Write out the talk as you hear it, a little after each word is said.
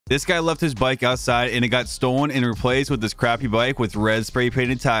This guy left his bike outside and it got stolen and replaced with this crappy bike with red spray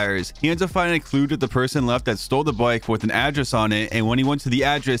painted tires. He ends up finding a clue that the person left that stole the bike with an address on it, and when he went to the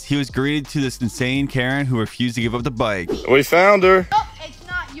address, he was greeted to this insane Karen who refused to give up the bike. We found her. Oh, it's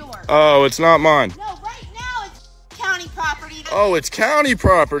not yours. Oh, it's not mine. No, right now it's county property. Oh, it's county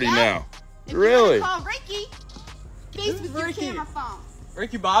property now. If Really? You call Ricky. Face with your camera phone.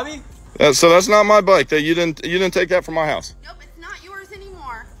 Ricky Bobby? So that's not my bike. That you didn't take that from my house. Nope, it's not yours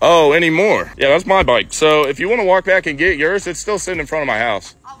anymore. Oh, anymore? Yeah, that's my bike. So if you want to walk back and get yours, it's still sitting in front of my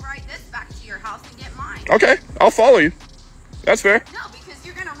house. I'll ride this back to your house and get mine. Okay, I'll follow you. That's fair. No, because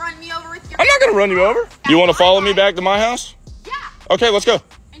you're gonna run me over with your. I'm not gonna run you over. You want to follow me back to my house? Yeah. Okay, let's go.